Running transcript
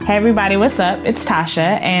Hey everybody, what's up? It's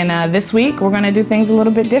Tasha, and this week we're going to do things a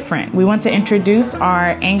little bit different. We want to introduce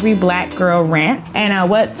our Angry Black Girl rant, and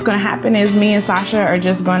what's going to happen is me and Sasha are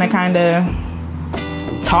just going to kind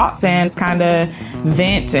of talk and kind of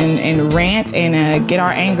vent and rant and get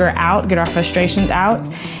our anger out, get our frustrations out,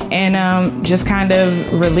 and just kind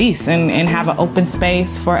of release and have an open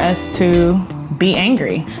space for us to be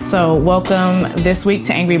angry. So welcome this week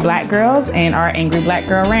to Angry Black Girls and our Angry Black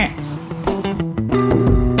Girl rants.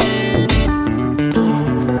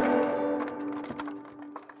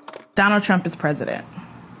 Donald Trump is president.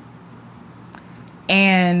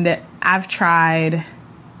 And I've tried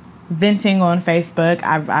venting on Facebook.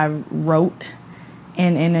 I've wrote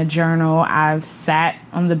in a journal. I've sat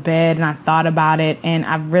on the bed and I thought about it, and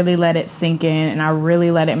I've really let it sink in and I really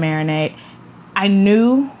let it marinate. I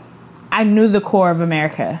knew the core of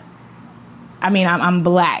America. I mean, I'm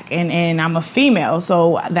black and I'm a female,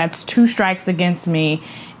 so that's 2 strikes against me.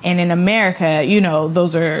 And in America, you know,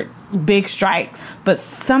 those are big strikes. But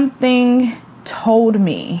something told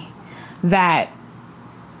me that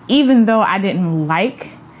even though I didn't like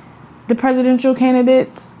the presidential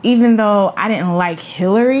candidates, even though I didn't like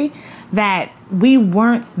Hillary, that we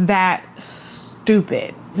weren't that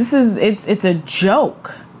stupid. It's a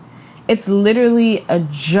joke. It's literally a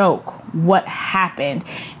joke what happened.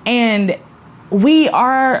 And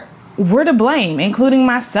we're to blame, including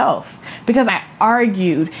myself, because I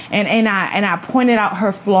argued and I pointed out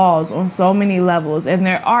her flaws on so many levels, and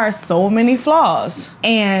there are so many flaws.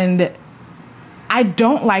 And I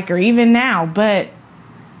don't like her even now, but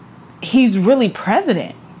he's really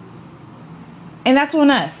president. And that's on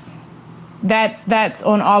us. That's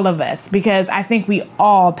on all of us, because I think we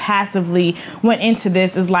all passively went into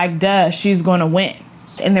this as like, duh, she's going to win.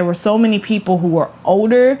 And there were so many people who were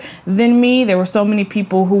older than me. There were so many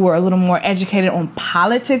people who were a little more educated on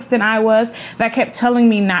politics than I was that kept telling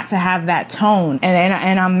me not to have that tone.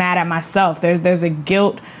 And I'm mad at myself. There's a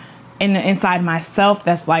guilt inside myself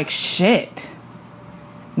that's like, shit.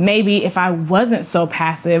 Maybe if I wasn't so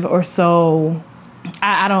passive or so,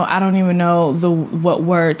 I don't even know what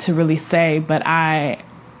word to really say, but I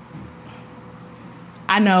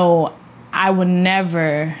know I would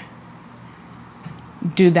never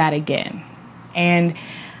do that again. And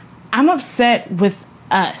I'm upset with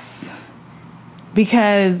us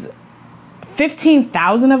because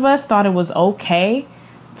 15,000 of us thought it was okay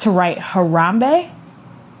to write Harambe.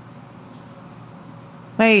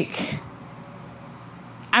 Like,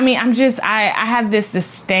 I mean, I have this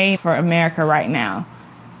disdain for America right now.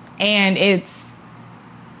 And it's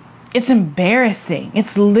embarrassing.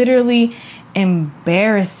 It's literally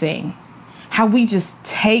embarrassing how we just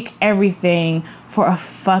take everything for a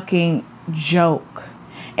fucking joke,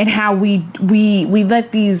 and how we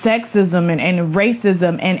let these sexism and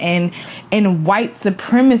racism and white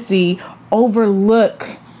supremacy overlook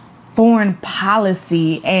foreign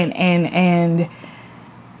policy and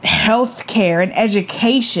healthcare and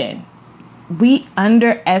education. We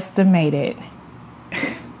underestimated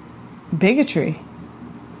bigotry.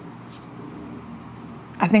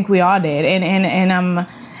 I think we all did, and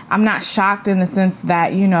I'm not shocked in the sense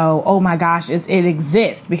that, you know, oh my gosh, it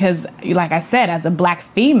exists, because like I said, as a black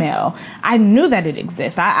female, I knew that it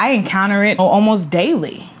exists. I encounter it almost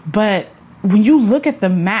daily. But when you look at the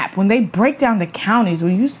map, when they break down the counties,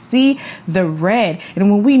 when you see the red,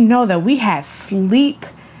 and when we know that we had sleep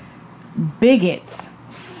bigots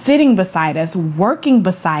sitting beside us, working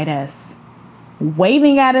beside us,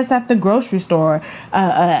 waving at us at the grocery store,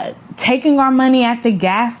 taking our money at the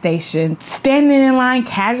gas station, standing in line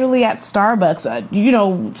casually at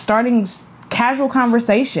Starbucks, starting casual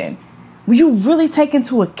conversation. Will you really take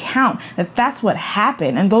into account that that's what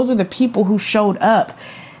happened? And those are the people who showed up.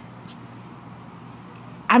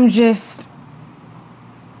 I'm just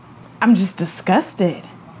disgusted.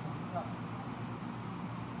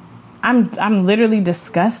 I'm literally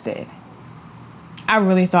disgusted. I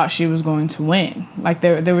really thought she was going to win. Like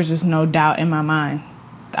there was just no doubt in my mind.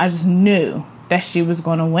 I just knew that she was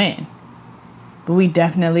going to win. But we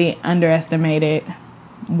definitely underestimated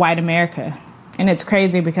white America. And it's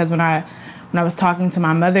crazy because when I was talking to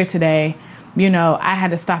my mother today, you know, I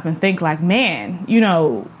had to stop and think like, man, you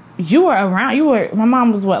know, you were around. My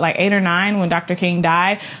mom was what, like 8 or 9 when Dr. King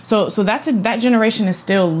died. So that generation is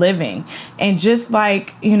still living. And just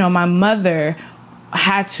like, you know, my mother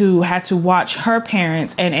had to watch her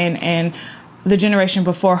parents and the generation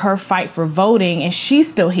before her fight for voting, and she's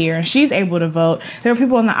still here and she's able to vote. There were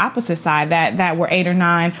people on the opposite side that were 8 or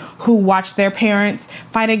 9 who watched their parents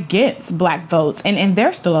fight against black votes, and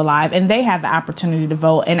they're still alive and they have the opportunity to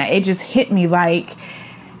vote. And it just hit me like,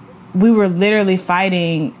 we were literally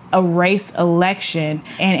fighting a race election,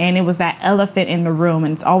 and it was that elephant in the room,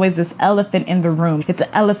 and it's always this elephant in the room. It's an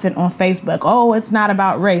elephant on Facebook. Oh, it's not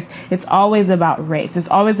about race. It's always about race. It's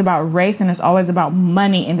always about race, and it's always about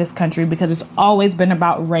money in this country, because it's always been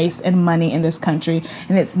about race and money in this country,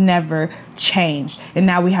 and it's never changed. And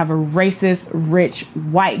now we have a racist, rich,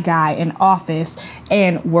 white guy in office,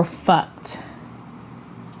 and we're fucked.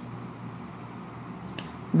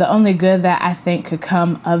 The only good that I think could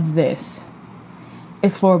come of this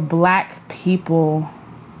is for Black people,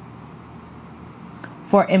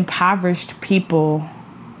 for impoverished people,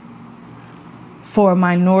 for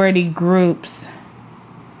minority groups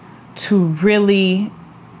to really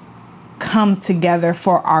come together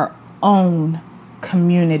for our own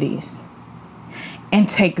communities and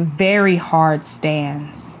take very hard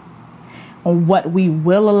stands on what we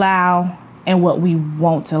will allow and what we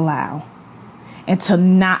won't allow, and to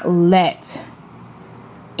not let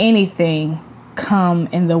anything come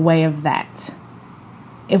in the way of that.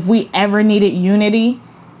 If we ever needed unity,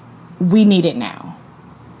 we need it now.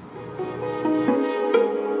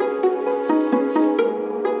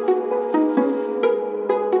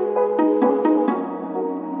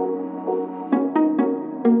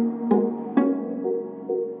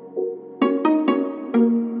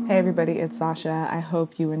 Hey everybody, it's Sasha. I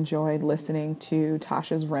hope you enjoyed listening to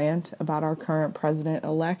Tasha's rant about our current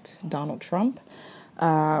president-elect, Donald Trump.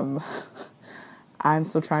 I'm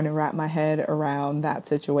still trying to wrap my head around that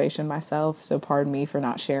situation myself, so pardon me for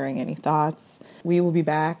not sharing any thoughts. We will be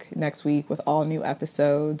back next week with all new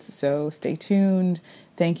episodes, so stay tuned.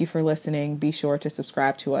 Thank you for listening. Be sure to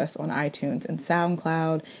subscribe to us on iTunes and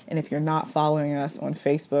SoundCloud. And if you're not following us on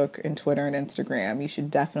Facebook and Twitter and Instagram, you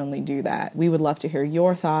should definitely do that. We would love to hear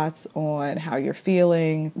your thoughts on how you're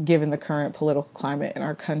feeling given the current political climate in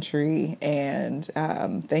our country. And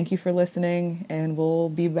thank you for listening, and we'll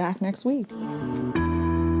be back next week.